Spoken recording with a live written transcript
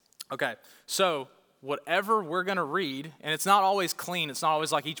Okay, so whatever we're going to read, and it's not always clean. It's not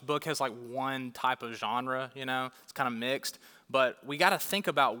always like each book has like one type of genre, It's kind of mixed. But we got to think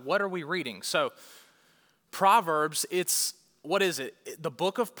about what are we reading. So Proverbs, what is it? The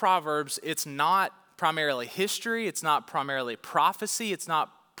book of Proverbs, it's not primarily history. It's not primarily prophecy. It's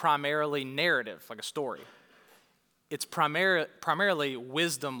not primarily narrative, like a story. It's primarily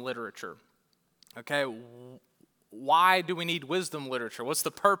wisdom literature. Okay, why do we need wisdom literature? What's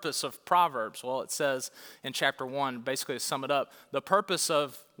the purpose of Proverbs? Well, it says in chapter 1, basically to sum it up, the purpose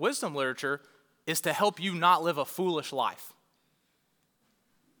of wisdom literature is to help you not live a foolish life.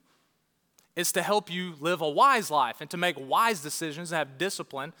 It's to help you live a wise life and to make wise decisions, have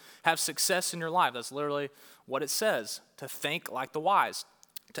discipline, have success in your life. That's literally what it says, to think like the wise,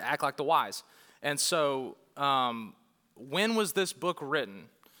 to act like the wise. And so when was this book written?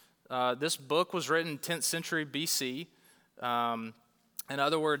 This book was written 10th century BC. In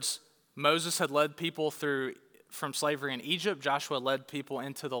other words, Moses had led people from slavery in Egypt. Joshua led people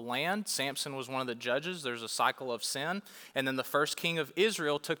into the land. Samson was one of the judges. There's a cycle of sin. And then the first king of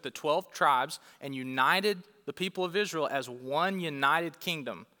Israel took the 12 tribes and united the people of Israel as one united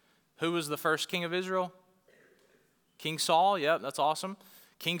kingdom. Who was the first king of Israel? King Saul. Yep, that's awesome.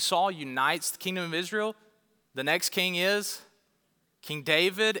 King Saul unites the kingdom of Israel. The next king is King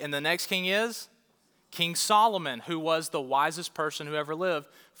David, and the next king is King Solomon, who was the wisest person who ever lived.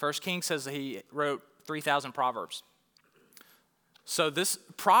 First King says that he wrote 3,000 Proverbs. So this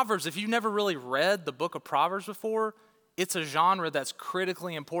Proverbs, if you've never really read the book of Proverbs before, it's a genre that's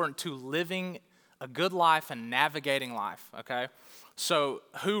critically important to living a good life and navigating life, okay? So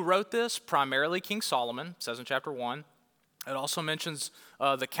who wrote this? Primarily King Solomon, it says in chapter 1. It also mentions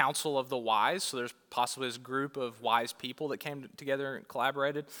the council of the wise. So there's possibly this group of wise people that came together and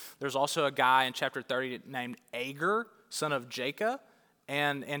collaborated. There's also a guy in chapter 30 named Agur, son of Jacob.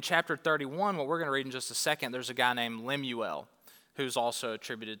 And in chapter 31, what we're going to read in just a second, there's a guy named Lemuel who's also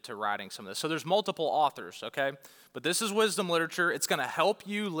attributed to writing some of this. So there's multiple authors, okay? But this is wisdom literature. It's going to help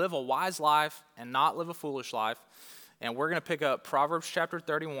you live a wise life and not live a foolish life. And we're going to pick up Proverbs chapter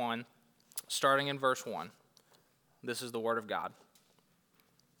 31, starting in verse 1. This is the word of God.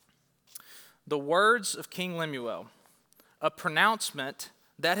 The words of King Lemuel, a pronouncement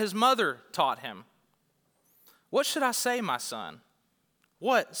that his mother taught him. What should I say, my son?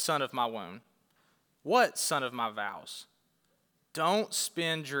 What son of my womb? What son of my vows? Don't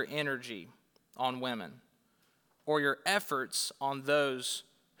spend your energy on women or your efforts on those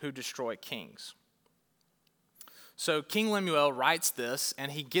who destroy kings. So King Lemuel writes this,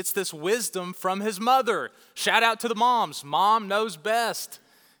 and he gets this wisdom from his mother. Shout out to the moms. Mom knows best.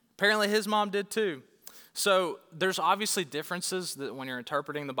 Apparently his mom did too. So there's obviously differences that when you're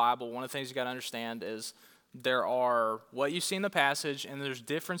interpreting the Bible. One of the things you got to understand is there are what you see in the passage, and there's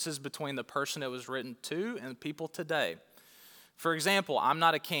differences between the person it was written to and people today. For example, I'm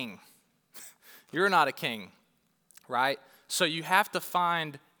not a king. You're not a king, right? So you have to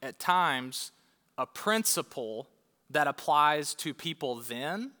find at times a principle that applies to people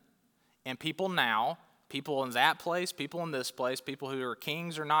then and people now, people in that place, people in this place, people who are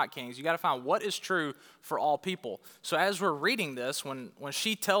kings or not kings. You got to find what is true for all people. So as we're reading this, when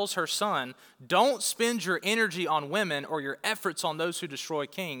she tells her son, don't spend your energy on women or your efforts on those who destroy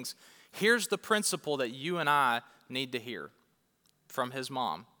kings, here's the principle that you and I need to hear from his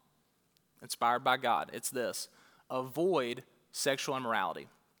mom, inspired by God. It's this: avoid sexual immorality.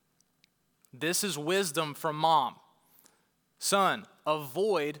 This is wisdom from mom. Son,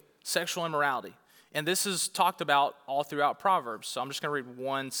 avoid sexual immorality. And this is talked about all throughout Proverbs. So I'm just going to read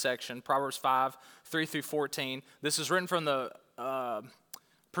one section, Proverbs 5, 3 through 14. This is written from the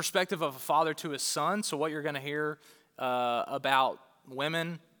perspective of a father to his son. So what you're going to hear about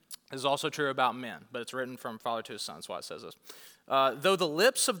women is also true about men. But it's written from father to his son. That's why it says this. Though the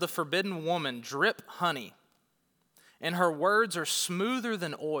lips of the forbidden woman drip honey, and her words are smoother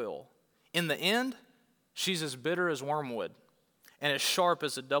than oil, in the end, she's as bitter as wormwood and as sharp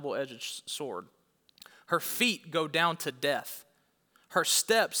as a double-edged sword. Her feet go down to death. Her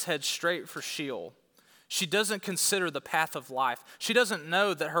steps head straight for Sheol. She doesn't consider the path of life. She doesn't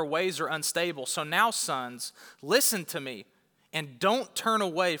know that her ways are unstable. So now, sons, listen to me and don't turn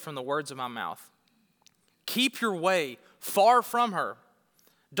away from the words of my mouth. Keep your way far from her.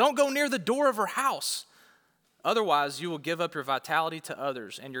 Don't go near the door of her house. Otherwise, you will give up your vitality to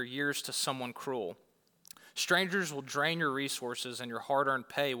others and your years to someone cruel. Strangers will drain your resources, and your hard-earned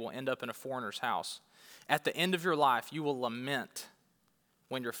pay will end up in a foreigner's house. At the end of your life, you will lament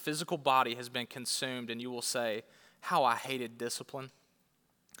when your physical body has been consumed, and you will say, how I hated discipline,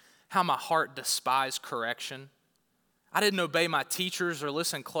 how my heart despised correction. I didn't obey my teachers or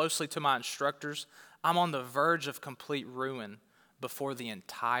listen closely to my instructors. I'm on the verge of complete ruin before the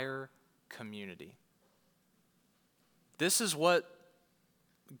entire community. This is what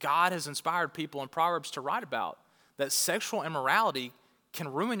God has inspired people in Proverbs to write about, that sexual immorality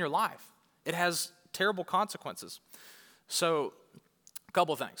can ruin your life. It has terrible consequences. So, a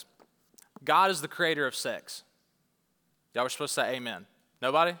couple of things. God is the creator of sex. Y'all were supposed to say amen.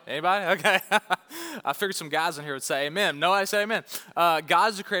 Nobody? Anybody? Okay. I figured some guys in here would say amen. Nobody say amen. God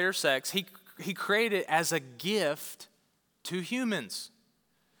is the creator of sex. He created it as a gift to humans.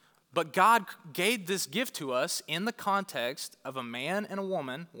 But God gave this gift to us in the context of a man and a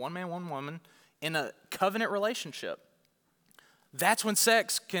woman, one man, one woman, in a covenant relationship. That's when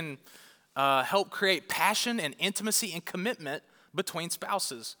sex can help create passion and intimacy and commitment between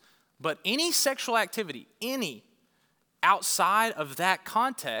spouses. But any sexual activity, outside of that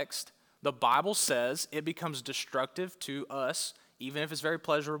context, the Bible says it becomes destructive to us, even if it's very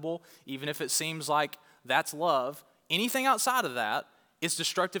pleasurable, even if it seems like that's love. Anything outside of that is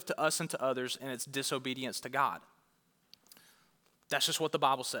destructive to us and to others, and it's disobedience to God. That's just what the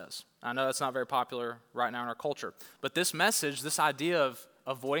Bible says. I know that's not very popular right now in our culture. But this message, this idea of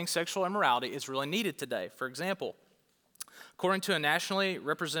avoiding sexual immorality is really needed today. For example, according to a nationally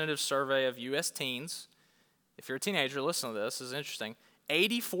representative survey of U.S. teens, if you're a teenager, listen to this. This is interesting.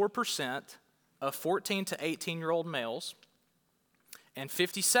 84% of 14 to 18-year-old males and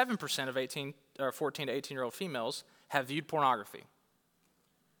 57% of 14 to 18-year-old females have viewed pornography.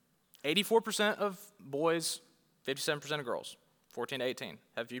 84% of boys, 57% of girls, 14 to 18,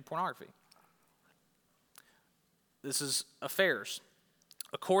 have viewed pornography. This is affairs.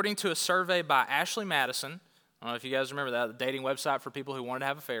 According to a survey by Ashley Madison, I don't know if you guys remember that, the dating website for people who wanted to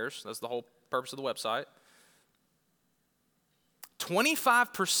have affairs. That's the whole purpose of the website.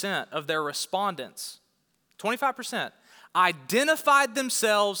 25% of their respondents, 25%, identified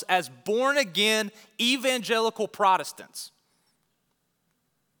themselves as born-again evangelical Protestants.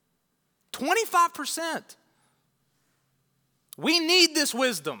 25%. We need this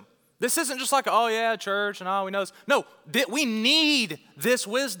wisdom. This isn't just like, oh yeah, church and all, we know this. No, we need this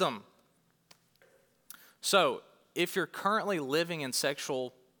wisdom. So, if you're currently living in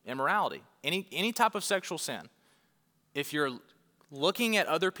sexual immorality, any type of sexual sin, if you're looking at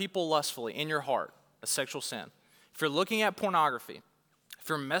other people lustfully in your heart, a sexual sin, if you're looking at pornography, if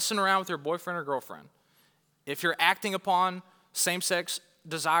you're messing around with your boyfriend or girlfriend, if you're acting upon same-sex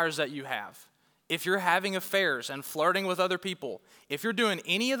desires that you have, if you're having affairs and flirting with other people, if you're doing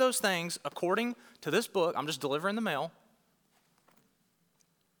any of those things according to this book, I'm just delivering the mail,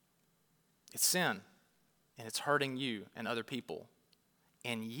 it's sin, and it's hurting you and other people.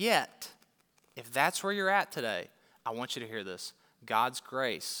 And yet, if that's where you're at today, I want you to hear this. God's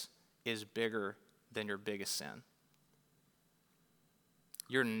grace is bigger than your biggest sin.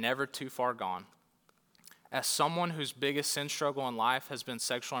 You're never too far gone. As someone whose biggest sin struggle in life has been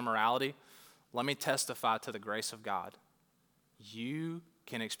sexual immorality, let me testify to the grace of God. You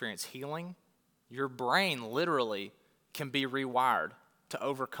can experience healing. Your brain literally can be rewired to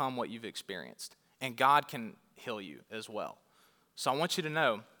overcome what you've experienced. And God can heal you as well. So I want you to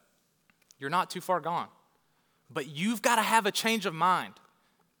know, you're not too far gone. But you've got to have a change of mind.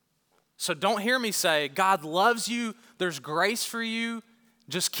 So don't hear me say, God loves you, there's grace for you,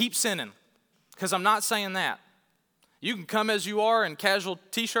 just keep sinning. Because I'm not saying that. You can come as you are in casual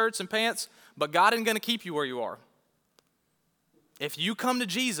t-shirts and pants, but God isn't going to keep you where you are. If you come to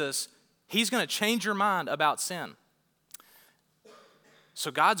Jesus, He's going to change your mind about sin. So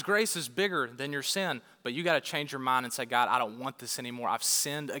God's grace is bigger than your sin, but you got to change your mind and say, God, I don't want this anymore. I've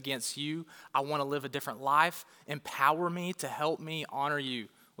sinned against you. I want to live a different life. Empower me to help me honor you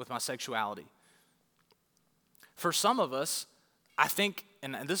with my sexuality. For some of us, I think,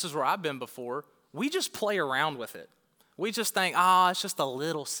 and this is where I've been before, we just play around with it. We just think, it's just a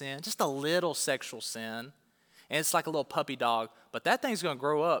little sin, just a little sexual sin. And it's like a little puppy dog, but that thing's going to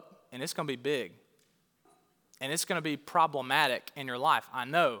grow up and it's going to be big. And it's going to be problematic in your life. I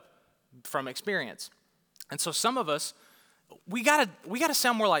know from experience. And so some of us, we gotta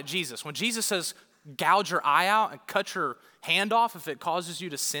sound more like Jesus. When Jesus says, gouge your eye out and cut your hand off if it causes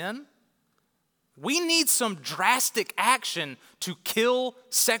you to sin, we need some drastic action to kill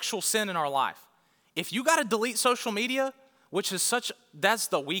sexual sin in our life. If you got to delete social media, which is that's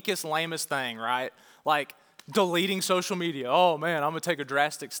the weakest, lamest thing, right? Like deleting social media. Oh man, I'm going to take a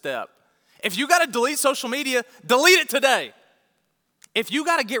drastic step. If you got to delete social media, delete it today. If you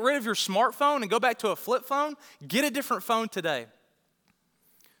got to get rid of your smartphone and go back to a flip phone, get a different phone today.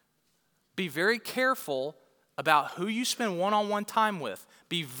 Be very careful about who you spend one-on-one time with.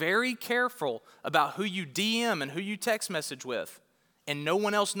 be very careful about who you DM and who you text message with, and no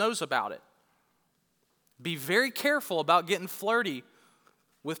one else knows about it. Be very careful about getting flirty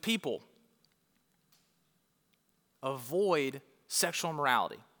with people. Avoid sexual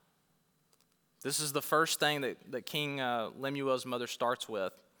immorality. This is the first thing that King Lemuel's mother starts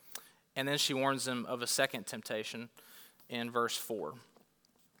with. And then she warns him of a second temptation in verse 4.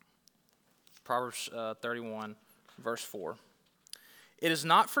 Proverbs 31, verse 4. It is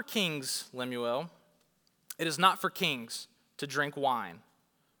not for kings, Lemuel, it is not for kings to drink wine,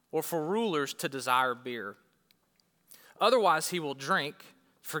 or for rulers to desire beer. Otherwise he will drink,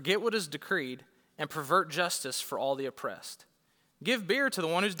 forget what is decreed, and pervert justice for all the oppressed. Give beer to the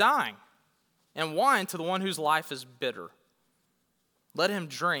one who's dying, and wine to the one whose life is bitter. Let him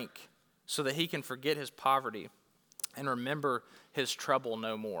drink so that he can forget his poverty and remember his trouble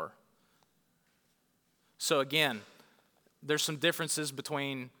no more. So again, there's some differences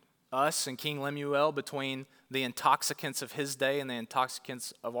between us and King Lemuel, between the intoxicants of his day and the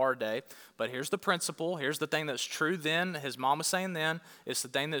intoxicants of our day. But here's the principle. Here's the thing that's true then. His mom was saying then. It's the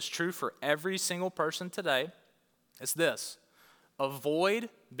thing that's true for every single person today. It's this. Avoid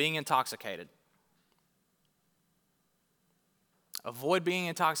being intoxicated. Avoid being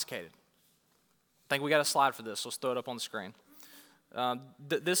intoxicated. I think we got a slide for this. Let's throw it up on the screen.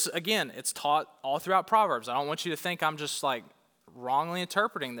 This, again, it's taught all throughout Proverbs. I don't want you to think I'm just like wrongly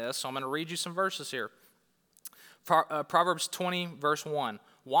interpreting this, so I'm going to read you some verses here. Proverbs 20, verse 1.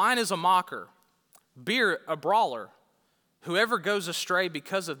 Wine is a mocker, beer a brawler. Whoever goes astray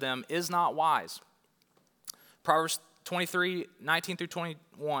because of them is not wise. Proverbs 23, 19 through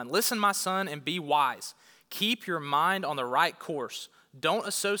 21. Listen, my son, and be wise. Keep your mind on the right course. Don't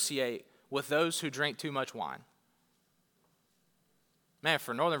associate with those who drink too much wine. Man,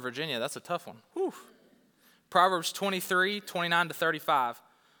 for Northern Virginia, that's a tough one. Whew. Proverbs 23, 29 to 35.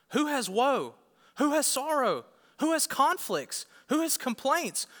 Who has woe? Who has sorrow? Who has conflicts? Who has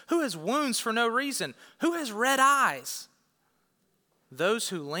complaints? Who has wounds for no reason? Who has red eyes? Those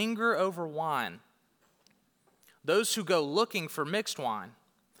who linger over wine. Those who go looking for mixed wine.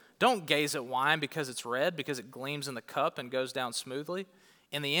 Don't gaze at wine because it's red, because it gleams in the cup and goes down smoothly.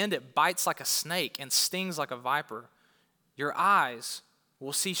 In the end, it bites like a snake and stings like a viper. Your eyes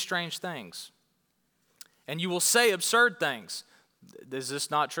will see strange things, and you will say absurd things. Is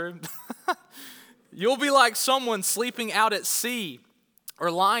this not true? You'll be like someone sleeping out at sea or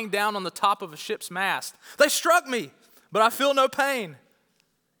lying down on the top of a ship's mast. They struck me, but I feel no pain.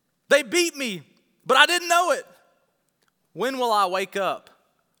 They beat me, but I didn't know it. When will I wake up?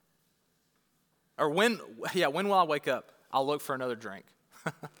 Or when will I wake up? I'll look for another drink.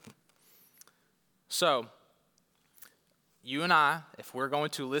 So, you and I, if we're going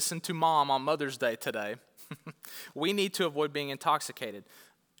to listen to Mom on Mother's Day today, we need to avoid being intoxicated.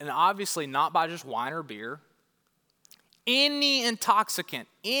 And obviously not by just wine or beer. Any intoxicant,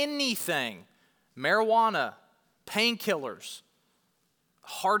 anything, marijuana, painkillers,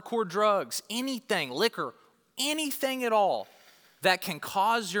 hardcore drugs, anything, liquor, anything at all that can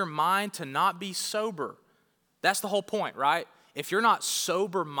cause your mind to not be sober. That's the whole point, right? If you're not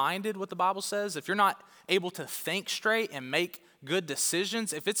sober-minded, what the Bible says, if you're not able to think straight and make good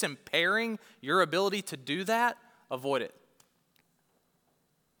decisions, if it's impairing your ability to do that, avoid it.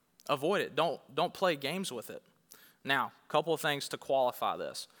 Avoid it. Don't play games with it. Now, a couple of things to qualify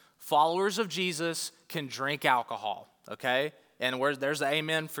this. Followers of Jesus can drink alcohol, okay? And there's the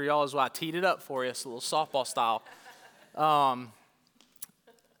amen for y'all as well. I teed it up for you. It's a little softball style.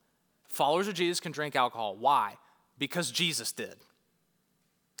 Followers of Jesus can drink alcohol. Why? Because Jesus did.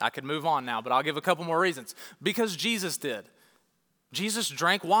 I could move on now, but I'll give a couple more reasons. Because Jesus did. Jesus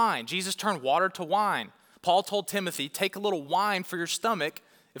drank wine. Jesus turned water to wine. Paul told Timothy, take a little wine for your stomach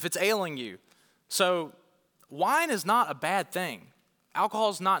if it's ailing you. So wine is not a bad thing. Alcohol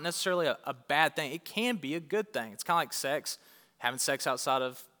is not necessarily a bad thing. It can be a good thing. It's kind of like sex, having sex outside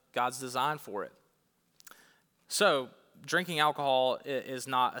of God's design for it. So drinking alcohol is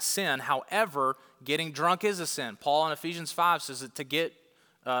not a sin. However, getting drunk is a sin. Paul in Ephesians 5 says that to get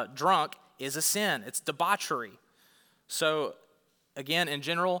drunk is a sin. It's debauchery. So again, in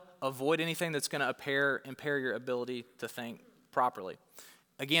general, avoid anything that's going to impair your ability to think properly.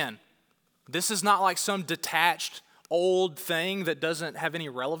 Again, this is not like some detached old thing that doesn't have any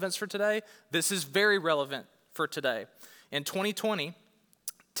relevance for today. This is very relevant for today. In 2020,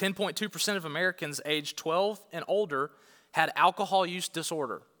 10.2% of Americans aged 12 and older had alcohol use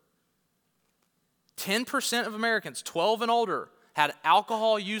disorder. 10% of Americans 12 and older had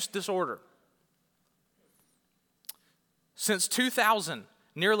alcohol use disorder. Since 2000,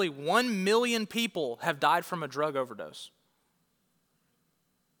 nearly 1 million people have died from a drug overdose.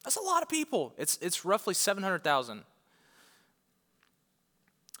 That's a lot of people. It's roughly 700,000.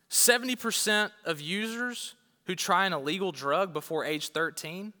 70% of users who try an illegal drug before age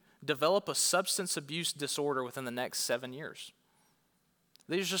 13 develop a substance abuse disorder within the next 7 years.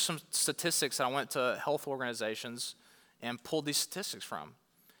 These are just some statistics that I went to health organizations and pulled these statistics from.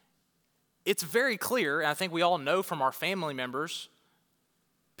 It's very clear, and I think we all know from our family members,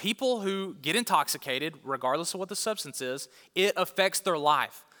 people who get intoxicated, regardless of what the substance is, it affects their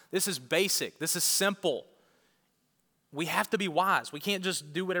life. This is basic. This is simple. We have to be wise. We can't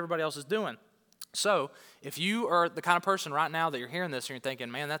just do what everybody else is doing. So if you are the kind of person right now that you're hearing this and you're thinking,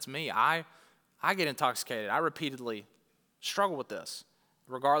 man, that's me. I get intoxicated. I repeatedly struggle with this.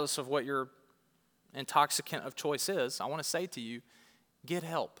 Regardless of what your intoxicant of choice is, I want to say to you, get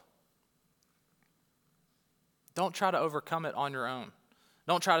help. Don't try to overcome it on your own.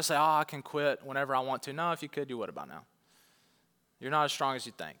 Don't try to say, I can quit whenever I want to. No, if you could, you would about now. You're not as strong as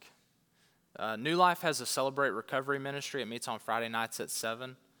you think. New Life has a Celebrate Recovery ministry. It meets on Friday nights at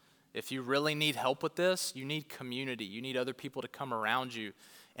 7. If you really need help with this, you need community. You need other people to come around you.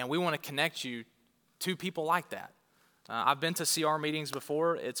 And we want to connect you to people like that. I've been to CR meetings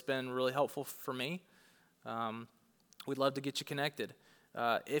before. It's been really helpful for me. We'd love to get you connected.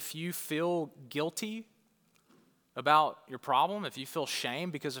 If you feel guilty about your problem, if you feel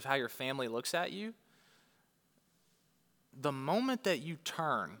shame because of how your family looks at you, the moment that you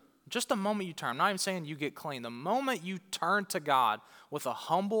turn, just the moment you turn, I'm not even saying you get clean, the moment you turn to God with a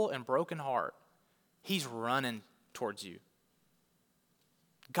humble and broken heart, He's running towards you.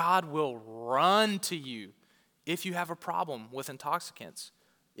 God will run to you if you have a problem with intoxicants,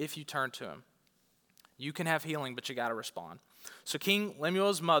 if you turn to Him. You can have healing, but you got to respond. So King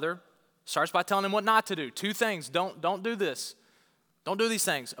Lemuel's mother starts by telling him what not to do. 2 things. Don't do this. Don't do these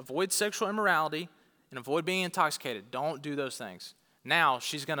things. Avoid sexual immorality and avoid being intoxicated. Don't do those things. Now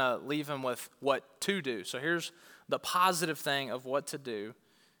she's going to leave him with what to do. So here's the positive thing of what to do,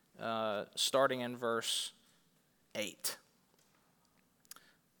 starting in verse 8.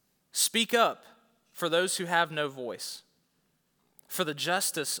 Speak up for those who have no voice, for the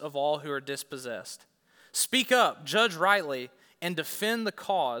justice of all who are dispossessed. Speak up, judge rightly, and defend the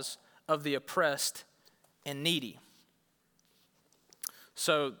cause of the oppressed and needy.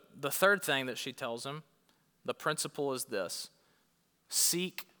 So the third thing that she tells him, the principle is this: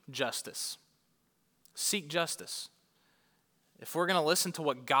 seek justice. Seek justice. If we're going to listen to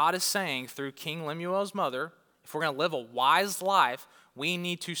what God is saying through King Lemuel's mother, if we're going to live a wise life, we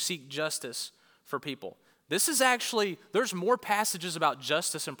need to seek justice for people. This is actually, there's more passages about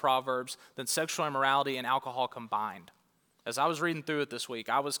justice in Proverbs than sexual immorality and alcohol combined. As I was reading through it this week,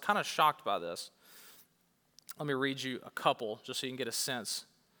 I was kind of shocked by this. Let me read you a couple just so you can get a sense.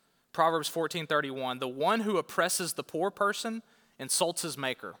 Proverbs 14:31, the one who oppresses the poor person insults his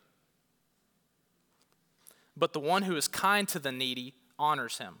maker, but the one who is kind to the needy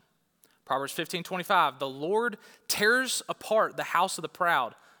honors him. Proverbs 15:25, the Lord tears apart the house of the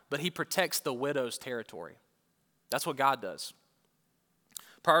proud, but He protects the widow's territory. That's what God does.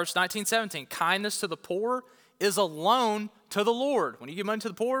 Proverbs 19:17, kindness to the poor is a loan to the Lord. When you give money to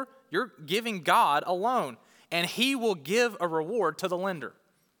the poor, you're giving God a loan, and He will give a reward to the lender.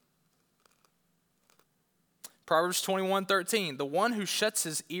 Proverbs 21:13, the one who shuts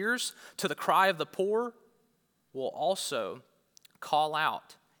his ears to the cry of the poor will also call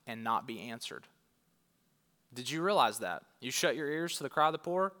out and not be answered. Did you realize that? You shut your ears to the cry of the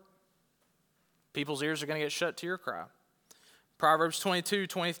poor, people's ears are going to get shut to your cry. Proverbs 22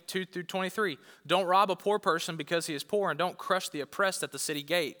 through 23. Don't rob a poor person because he is poor, and don't crush the oppressed at the city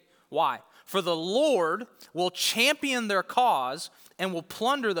gate. Why? For the Lord will champion their cause and will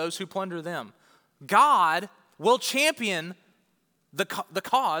plunder those who plunder them. God will champion the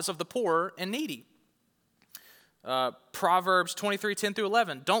cause of the poor and needy. Proverbs 23:10 through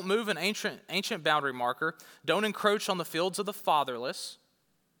 11. Don't move an ancient boundary marker. Don't encroach on the fields of the fatherless,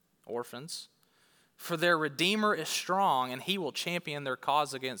 orphans. For their Redeemer is strong, and He will champion their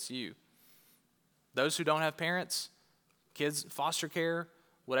cause against you. Those who don't have parents, kids, foster care,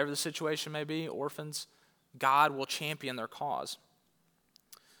 whatever the situation may be, orphans, God will champion their cause.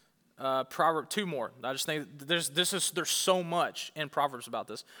 Proverbs 2 more. I just think there's so much in Proverbs about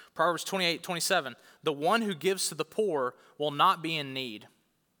this. Proverbs 28:27. The one who gives to the poor will not be in need,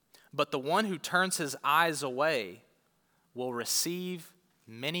 but the one who turns his eyes away will receive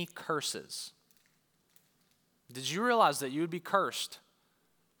many curses. Did you realize that you would be cursed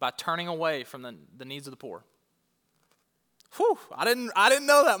by turning away from the needs of the poor? Whew, I didn't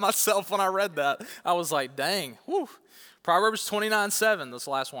know that myself when I read that. I was like, dang. Whew. Proverbs 29:7, this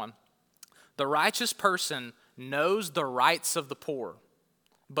last one. The righteous person knows the rights of the poor,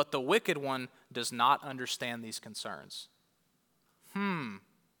 but the wicked one does not understand these concerns.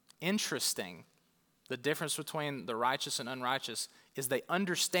 Interesting. The difference between the righteous and unrighteous is they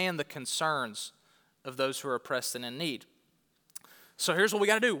understand the concerns of those who are oppressed and in need. So here's what we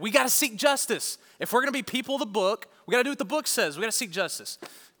got to do. We got to seek justice. If we're going to be people of the book, we got to do what the book says. We got to seek justice.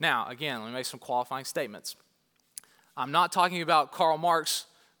 Now, again, let me make some qualifying statements. I'm not talking about Karl Marx's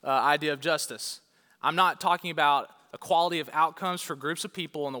idea of justice. I'm not talking about equality of outcomes for groups of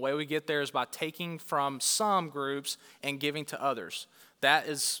people, and the way we get there is by taking from some groups and giving to others. That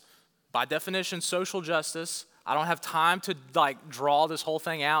is, by definition, social justice. I don't have time to draw this whole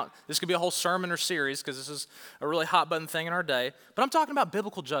thing out. This could be a whole sermon or series because this is a really hot button thing in our day. But I'm talking about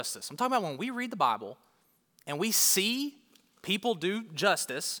biblical justice. I'm talking about when we read the Bible and we see people do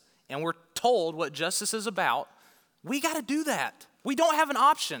justice and we're told what justice is about, we got to do that. We don't have an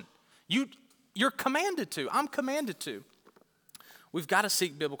option. You're commanded to. I'm commanded to. We've got to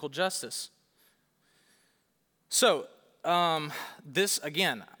seek biblical justice. So, this,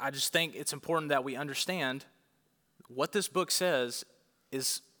 again, I just think it's important that we understand what this book says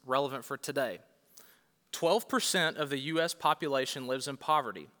is relevant for today. 12% of the U.S. population lives in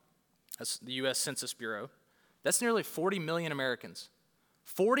poverty. That's the U.S. Census Bureau. That's nearly 40 million Americans.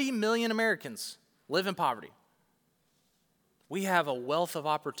 40 million Americans live in poverty. We have a wealth of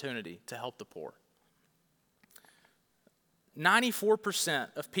opportunity to help the poor.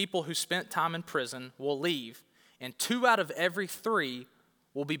 94% of people who spent time in prison will leave, and 2 out of every 3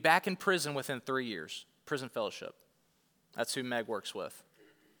 will be back in prison within 3 years. Prison fellowship. That's who Meg works with.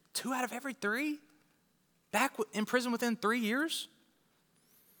 2 out of every 3 back in prison within 3 years?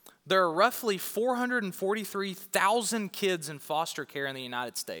 There are roughly 443,000 kids in foster care in the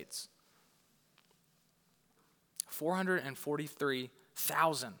United States.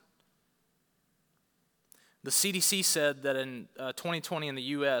 443,000. The CDC said that in 2020 in the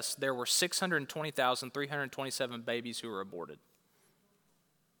U.S., there were 620,327 babies who were aborted.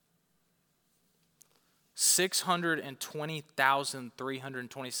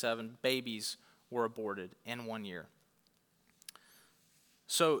 620,327 babies were aborted in 1 year.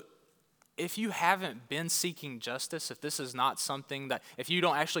 So if you haven't been seeking justice, if this is not something that, if you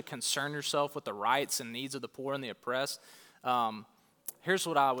don't actually concern yourself with the rights and needs of the poor and the oppressed, here's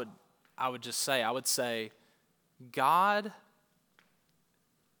what I would just say. I would say, God,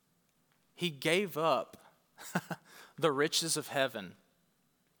 He gave up the riches of heaven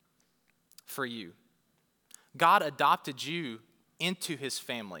for you. God adopted you into His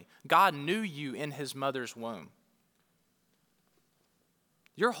family. God knew you in His mother's womb.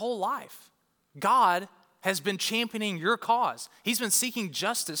 Your whole life, God has been championing your cause. He's been seeking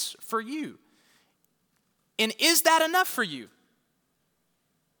justice for you. And is that enough for you?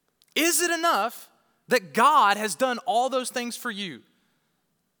 Is it enough that God has done all those things for you?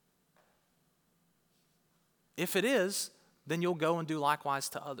 If it is, then you'll go and do likewise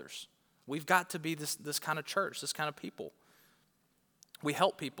to others. We've got to be this kind of church, this kind of people. We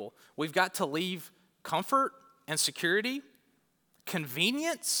help people. We've got to leave comfort and security,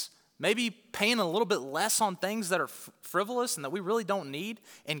 convenience, maybe paying a little bit less on things that are frivolous and that we really don't need,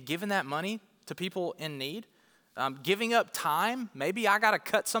 and giving that money to people in need. Giving up time. Maybe I got to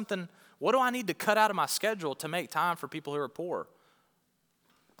cut something. What do I need to cut out of my schedule to make time for people who are poor?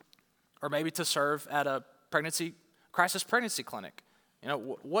 Or maybe to serve at a crisis pregnancy clinic. You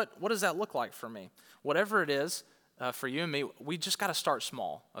know, what does that look like for me? Whatever it is for you and me, we just got to start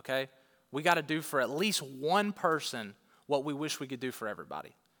small, okay? We got to do for at least one person what we wish we could do for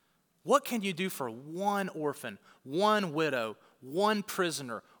everybody. What can you do for one orphan, one widow, one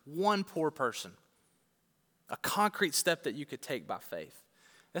prisoner, one poor person? A concrete step that you could take by faith.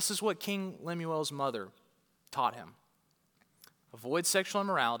 This is what King Lemuel's mother taught him. Avoid sexual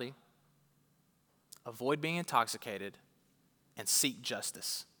immorality, avoid being intoxicated, and seek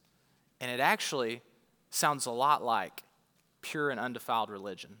justice. And it actually sounds a lot like pure and undefiled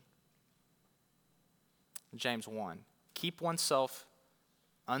religion. James 1, keep oneself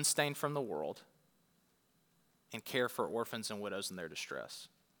unstained from the world and care for orphans and widows in their distress.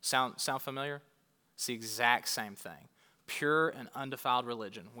 Sound familiar? It's the exact same thing. Pure and undefiled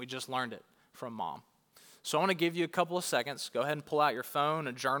religion. We just learned it from Mom. So I want to give you a couple of seconds. Go ahead and pull out your phone,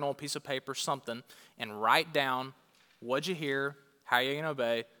 a journal, a piece of paper, something, and write down what'd you hear, how are you going to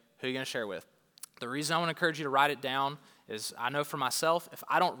obey, who are you going to share with. The reason I want to encourage you to write it down is I know for myself, if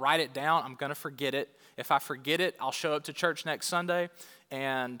I don't write it down, I'm going to forget it. If I forget it, I'll show up to church next Sunday,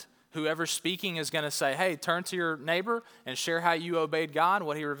 and whoever's speaking is going to say, hey, turn to your neighbor and share how you obeyed God,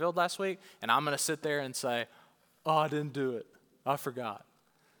 what He revealed last week, and I'm going to sit there and say, oh, I didn't do it. I forgot.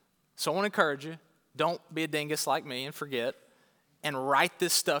 So I want to encourage you, don't be a dingus like me and forget. and write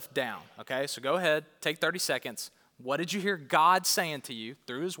this stuff down, okay? So go ahead, take 30 seconds. What did you hear God saying to you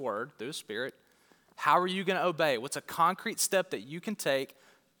through his word, through his spirit? How are you going to obey? What's a concrete step that you can take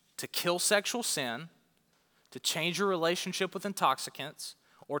to kill sexual sin, to change your relationship with intoxicants,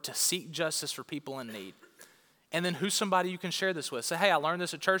 or to seek justice for people in need? And then who's somebody you can share this with? Say, hey, I learned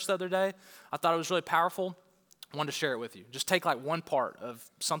this at church the other day. I thought it was really powerful. I wanted to share it with you. Just take like one part of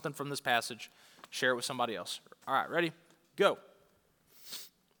something from this passage, share it with somebody else. All right, ready? Go.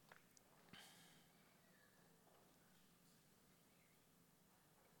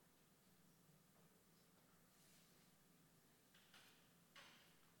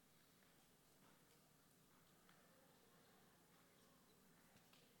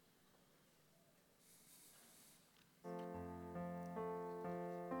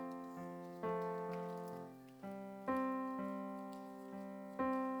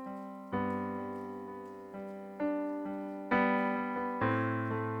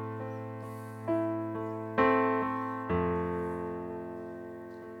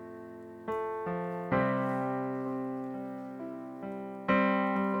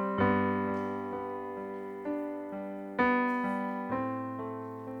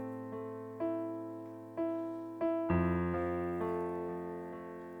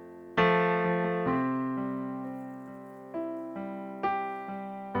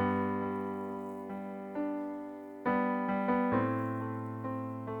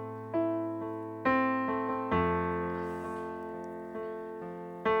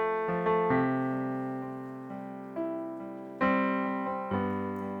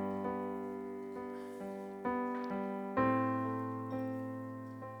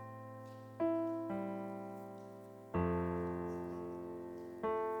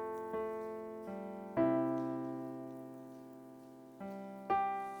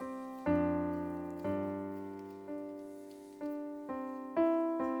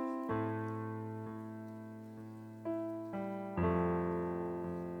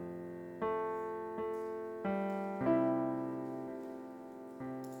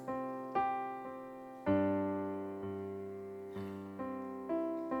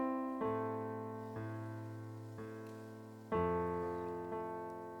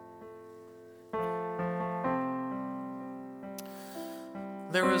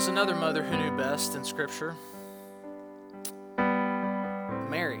 There was another mother who knew best in Scripture.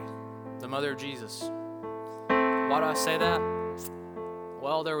 Mary, the mother of Jesus. Why do I say that?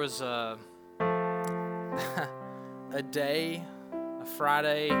 Well, there was a day, a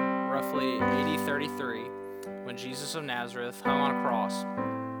Friday, roughly AD 33, when Jesus of Nazareth hung on a cross.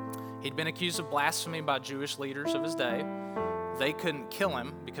 He'd been accused of blasphemy by Jewish leaders of his day. They couldn't kill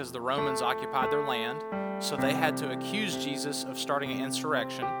him because the Romans occupied their land, so they had to accuse Jesus of starting an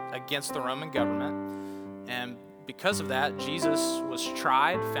insurrection against the Roman government. And because of that, Jesus was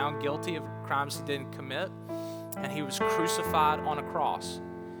tried, found guilty of crimes he didn't commit, and he was crucified on a cross.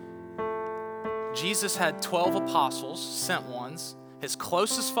 Jesus had 12 apostles, sent ones, his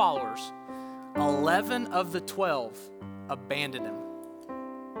closest followers. 11 of the 12 abandoned him.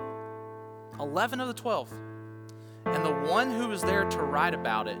 11 of the 12. And the one who was there to write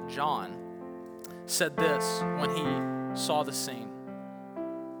about it, John, said this when he saw the scene.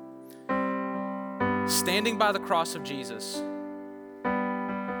 Standing by the cross of Jesus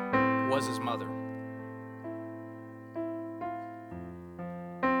was his mother.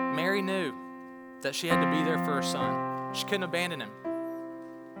 Mary knew that she had to be there for her son. She couldn't abandon him.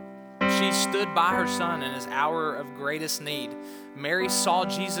 She stood by her son in his hour of greatest need. Mary saw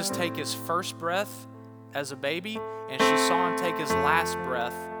Jesus take his first breath as a baby, and she saw him take his last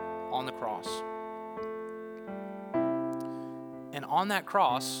breath on the cross. And on that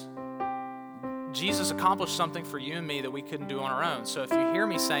cross, Jesus accomplished something for you and me that we couldn't do on our own. So if you hear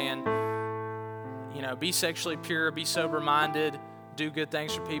me saying, be sexually pure, be sober-minded, do good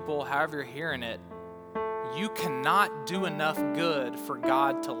things for people, however you're hearing it, you cannot do enough good for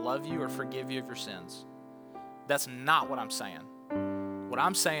God to love you or forgive you of your sins. That's not what I'm saying. What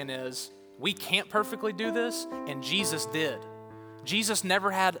I'm saying is we can't perfectly do this, and Jesus did. Jesus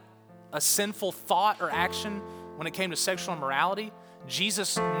never had a sinful thought or action when it came to sexual immorality.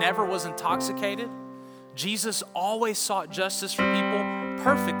 Jesus never was intoxicated. Jesus always sought justice for people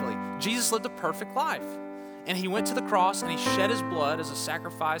perfectly. Jesus lived a perfect life. And he went to the cross and he shed his blood as a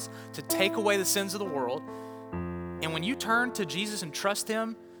sacrifice to take away the sins of the world. And when you turn to Jesus and trust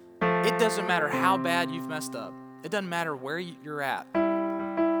him, it doesn't matter how bad you've messed up. It doesn't matter where you're at.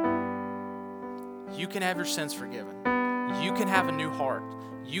 You can have your sins forgiven. You can have a new heart.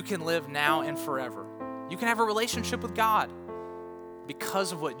 You can live now and forever. You can have a relationship with God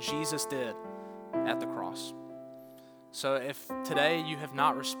because of what Jesus did at the cross. So if today you have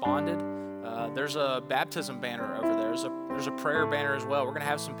not responded, there's a baptism banner over there. There's a prayer banner as well. We're going to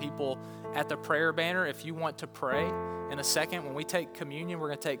have some people at the prayer banner. If you want to pray in a second, when we take communion, we're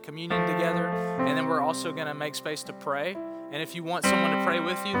going to take communion together, and then we're also going to make space to pray. And if you want someone to pray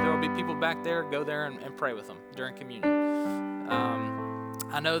with you, there will be people back there. Go there and pray with them during communion.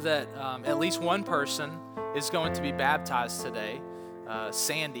 I know that at least one person is going to be baptized today,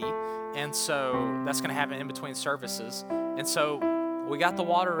 Sandy, and so that's going to happen in between services. And so we got the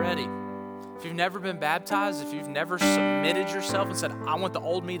water ready. If you've never been baptized, if you've never submitted yourself and said, I want the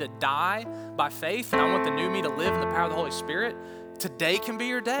old me to die by faith and I want the new me to live in the power of the Holy Spirit, today can be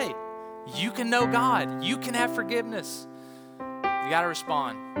your day. You can know God. You can have forgiveness. You got to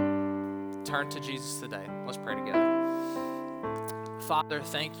respond. Turn to Jesus today. Let's pray together. Father,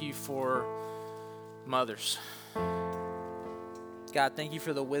 thank you for mothers. God, thank you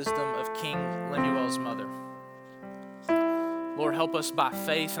for the wisdom of King Lemuel's mother. Lord, help us by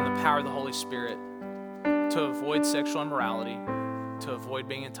faith and the power of the Holy Spirit to avoid sexual immorality, to avoid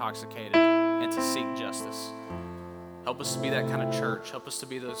being intoxicated, and to seek justice. Help us to be that kind of church. Help us to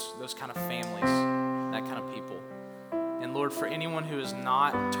be those kind of families, that kind of people. And Lord, for anyone who has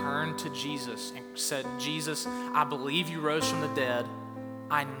not turned to Jesus and said, Jesus, I believe you rose from the dead.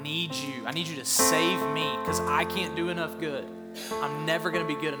 I need you. I need you to save me because I can't do enough good. I'm never going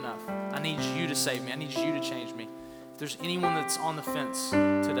to be good enough. I need you to save me. I need you to change me. If there's anyone that's on the fence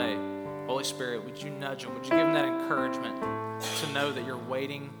today, Holy Spirit, would you nudge them? Would you give them that encouragement to know that you're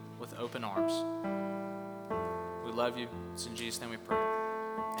waiting with open arms? We love you. It's in Jesus' name we pray.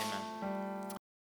 Amen.